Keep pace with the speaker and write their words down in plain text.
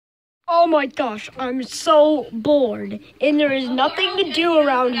Oh my gosh, I'm so bored, and there is nothing to do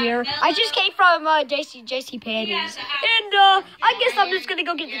around here. I just came from JC Penney's, and I guess I'm just gonna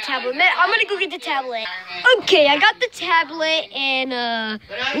go get the tablet. I'm gonna go get the tablet. Okay, I got the tablet, and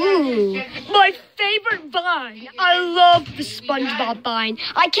ooh, my favorite Vine. I love the SpongeBob Vine.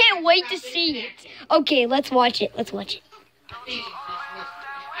 I can't wait to see it. Okay, let's watch it. Let's watch it. I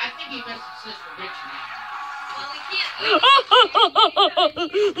think he missed his sister Rich now.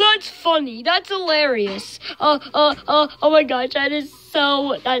 That's funny. That's hilarious. Oh my gosh, that's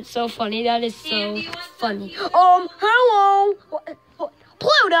so funny. That is so funny. Hello.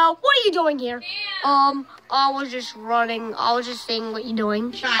 Pluto, what are you doing here? I was just running. I was just seeing what you're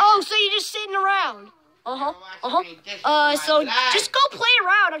doing. Oh, so you're just sitting around. So just go play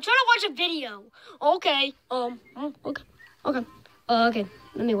around. I'm trying to watch a video. Okay. Okay.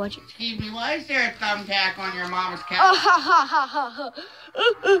 Let me watch it. Excuse me, why is there a thumbtack on your mama's couch?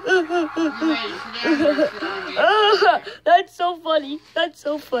 That's so funny. That's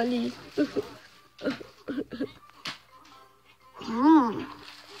so funny.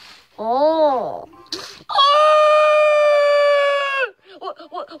 Oh.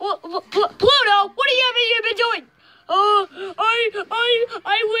 Pluto, what have you been doing?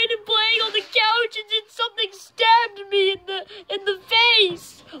 I went and playing on the couch and then something stabbed me in the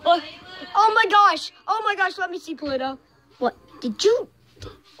face. Oh my gosh, let me see, Pluto. Where did you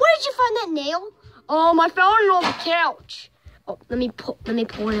find that nail? I found it on the couch. Oh, let me pull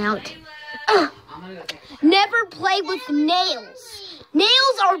it out. Never play with nails.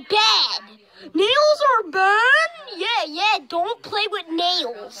 Nails are bad. Nails are bad? Yeah, don't play with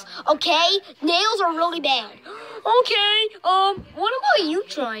nails, okay? Nails are really bad. Okay, what about you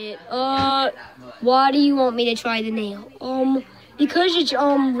try it? Why do you want me to try the nail? Because it's,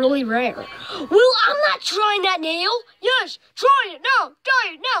 really rare. Well, I'm not trying that nail. Yes, try it now,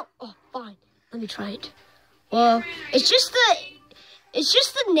 Oh, fine, let me try it. Well, it's just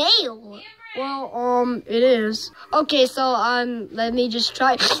the nail. Well, it is. Okay, so, let me just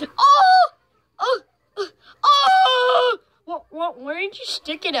try it. Where did you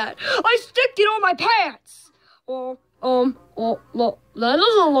stick it at? I stuck it on my pants. Well, that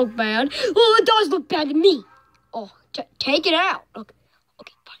doesn't look bad. Well, it does look bad to me. Oh, take it out. Okay,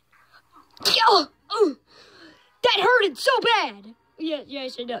 fine. That hurted so bad.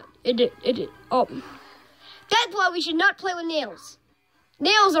 Yes, it did. It did. That's why we should not play with nails.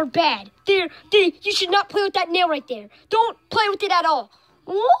 Nails are bad. You should not play with that nail right there. Don't play with it at all.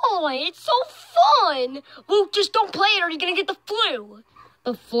 Why? It's so fun. Well, just don't play it or you're going to get the flu.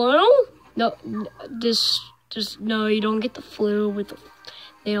 The flu? No, no, you don't get the flu with the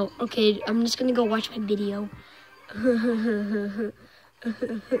nail. Okay, I'm just going to go watch my video. I'm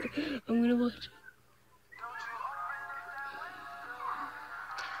going to watch.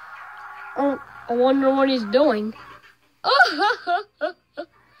 Oh, I wonder what he's doing.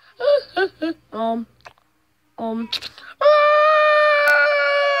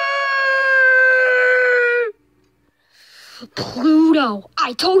 Pluto,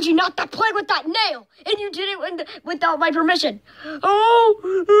 I told you not to play with that nail, and you did it without my permission. Oh,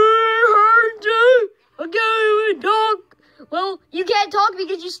 I can't even talk. Well, you can't talk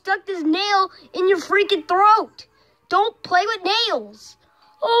because you stuck this nail in your freaking throat. Don't play with nails.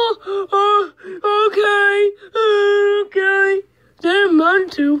 Okay. Didn't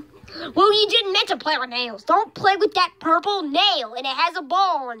meant to. Well, you didn't meant to play with nails. Don't play with that purple nail, and it has a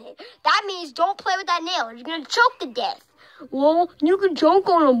ball on it. That means don't play with that nail, or you're going to choke to death. Well, you can choke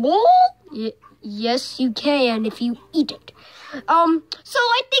on a ball? Yes, you can if you eat it. So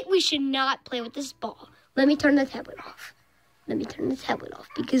I think we should not play with this ball. Let me turn the tablet off.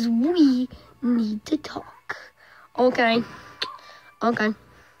 Because we need to talk. Okay.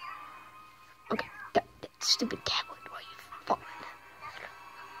 That stupid tablet. Where you falling?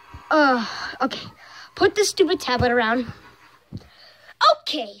 Okay. Put the stupid tablet around.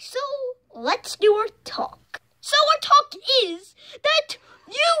 Okay, so let's do our talk. So our talk is that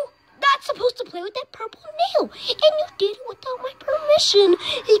you're not supposed to play with that purple nail. And you did it without my permission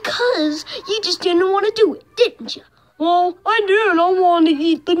because you just didn't want to do it, didn't you? Well, I did. I wanted to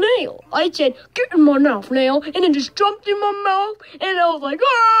eat the nail. I said, get in my mouth, nail. And it just jumped in my mouth. And I was like,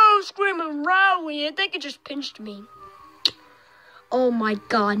 oh, screaming loudly. I think it just pinched me. Oh, my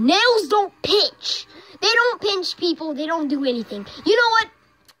God. Nails don't pinch. They don't pinch people. They don't do anything. You know what?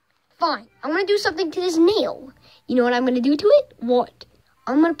 Fine. I'm going to do something to this nail. You know what I'm going to do to it? What?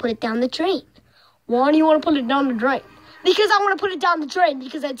 I'm going to put it down the drain. Why do you want to put it down the drain? Because I want to put it down the drain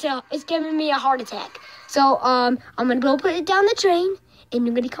because it's giving me a heart attack. So, I'm going to go put it down the drain, and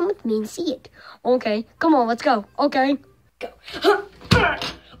you're going to come with me and see it. Okay. Come on, let's go. Okay. Go.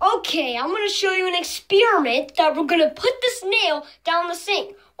 Okay, I'm going to show you an experiment that we're going to put this nail down the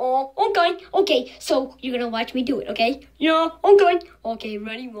sink. Oh, okay, okay. So you're going to watch me do it, okay? Yeah, okay. Okay,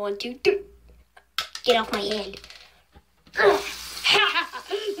 ready? 1, 2, 3. Get off my hand. Now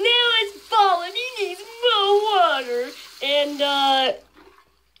it's falling. He needs more water. And,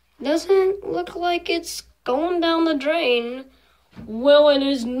 doesn't look like it's going down the drain. Well, it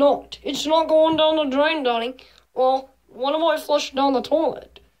is not. It's not going down the drain, darling. Well, what if I flush it down the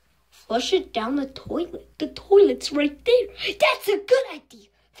toilet? Flush it down the toilet? The toilet's right there. That's a good idea.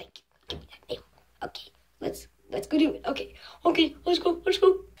 Thank you. Give me that nail. Okay, let's go do it. Okay, let's go.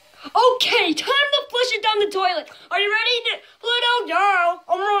 Okay, time to flush it down the toilet. Are you ready, Pluto? Yeah,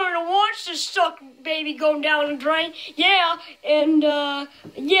 I'm ready to watch this suck baby go down the drain. Yeah, and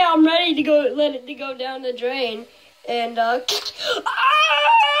yeah, I'm ready to go let it go down the drain. And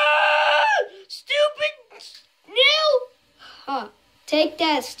stupid nail. Take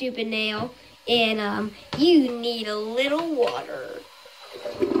that, stupid nail. And you need a little water.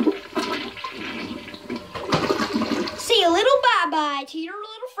 Say a little bye-bye to your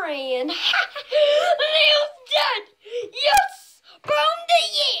little friend. Nail's dead. Yes.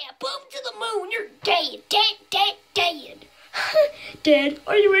 Boom to the moon. You're dead. Dead.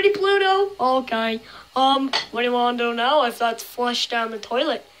 Are you ready, Pluto? Okay. What do you want to do now if that's flushed down the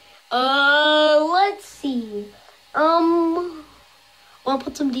toilet? Let's see. Want to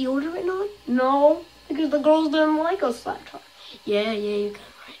put some deodorant on? No, because the girls didn't like us that time. Yeah, you got it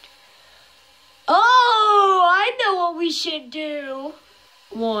right. Oh, I know what we should do.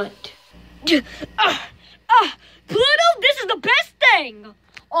 What? Pluto, this is the best thing.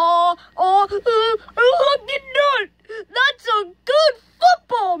 Look at that. That's a good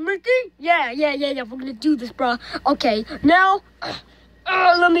football, Mickey. Yeah. We're gonna do this, bro. Okay, now,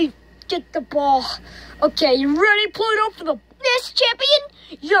 let me get the ball. Okay, you ready, Pluto, for the best champion?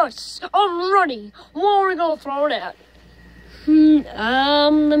 Yes, I'm ready. What are we gonna throw it at?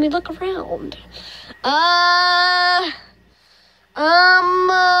 Let me look around.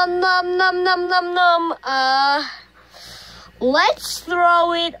 Let's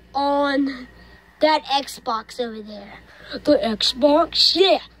throw it on that Xbox over there. The Xbox?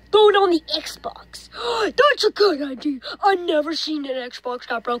 Yeah, throw it on the Xbox. That's a good idea. I've never seen an Xbox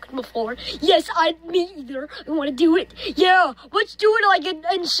got broken before. Yes, me either. I want to do it. Yeah, let's do it like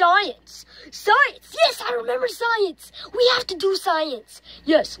in science. Science. Yes, I remember science. We have to do science.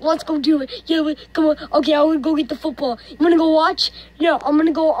 Yes, let's go do it. Yeah, come on. Okay, I'm gonna go get the football. You wanna go watch? Yeah, I'm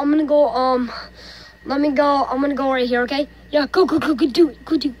gonna go, let me go. I'm gonna go right here, okay? Yeah, go do it. Go do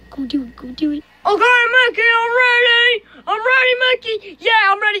it. Okay, Mickey, I'm ready, Mickey. Yeah,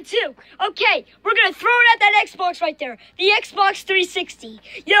 I'm ready too. Okay, we're gonna throw it at that Xbox right there. The Xbox 360.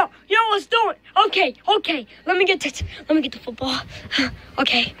 Yo, let's do it. Okay. Let me get the football.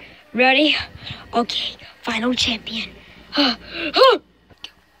 Okay, ready? Okay, final champion. Yeah,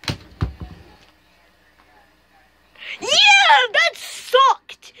 that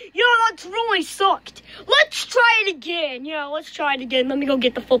sucked. Yo, that's really sucked. Let's try it again. Yeah, let's try it again. Let me go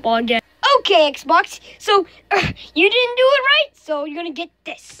get the football again. Okay, Xbox. So, you didn't do it right, so you're gonna get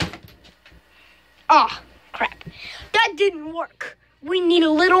this. Ah, crap. That didn't work. We need a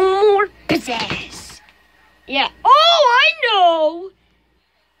little more pizzazz. Yeah. Oh, I know.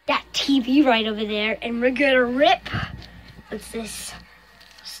 That TV right over there, and we're gonna rip. What's this?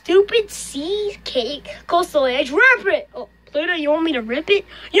 Stupid C cake. Coastal Edge. Rip it. Oh, Pluto, you want me to rip it?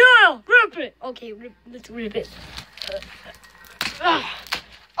 Yeah, rip it. Okay, let's rip it.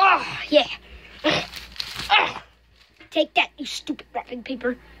 Yeah. Take that, you stupid wrapping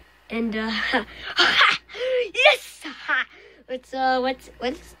paper. And, yes! What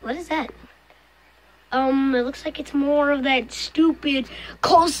is that? It looks like it's more of that stupid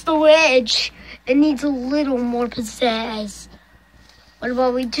Coastal Edge. It needs a little more pizzazz. What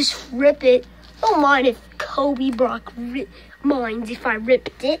about we just rip it? Don't mind if Kobe Brock minds if I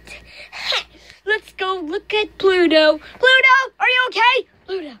ripped it. Let's go look at Pluto. Pluto, are you okay?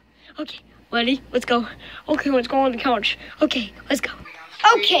 Pluto. Okay, ready? Let's go. Okay, let's go on the couch. Okay, let's go.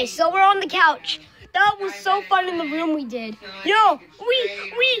 Okay, so we're on the couch. That was so fun in the room we did. Yo, we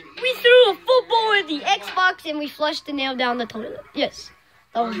threw a football at the Xbox and we flushed the nail down the toilet. Yes,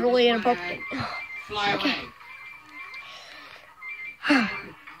 that was really inappropriate. Fly away.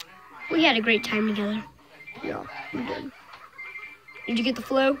 We had a great time together. Yeah, we did. Did you get the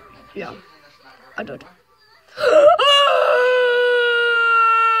flu? Yeah, I did.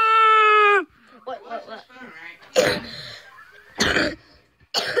 What?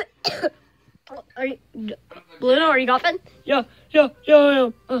 Are you, Pluto, are you coughing? Yeah. I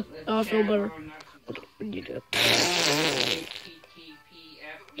feel better. Okay, what did you do?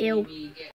 Ew.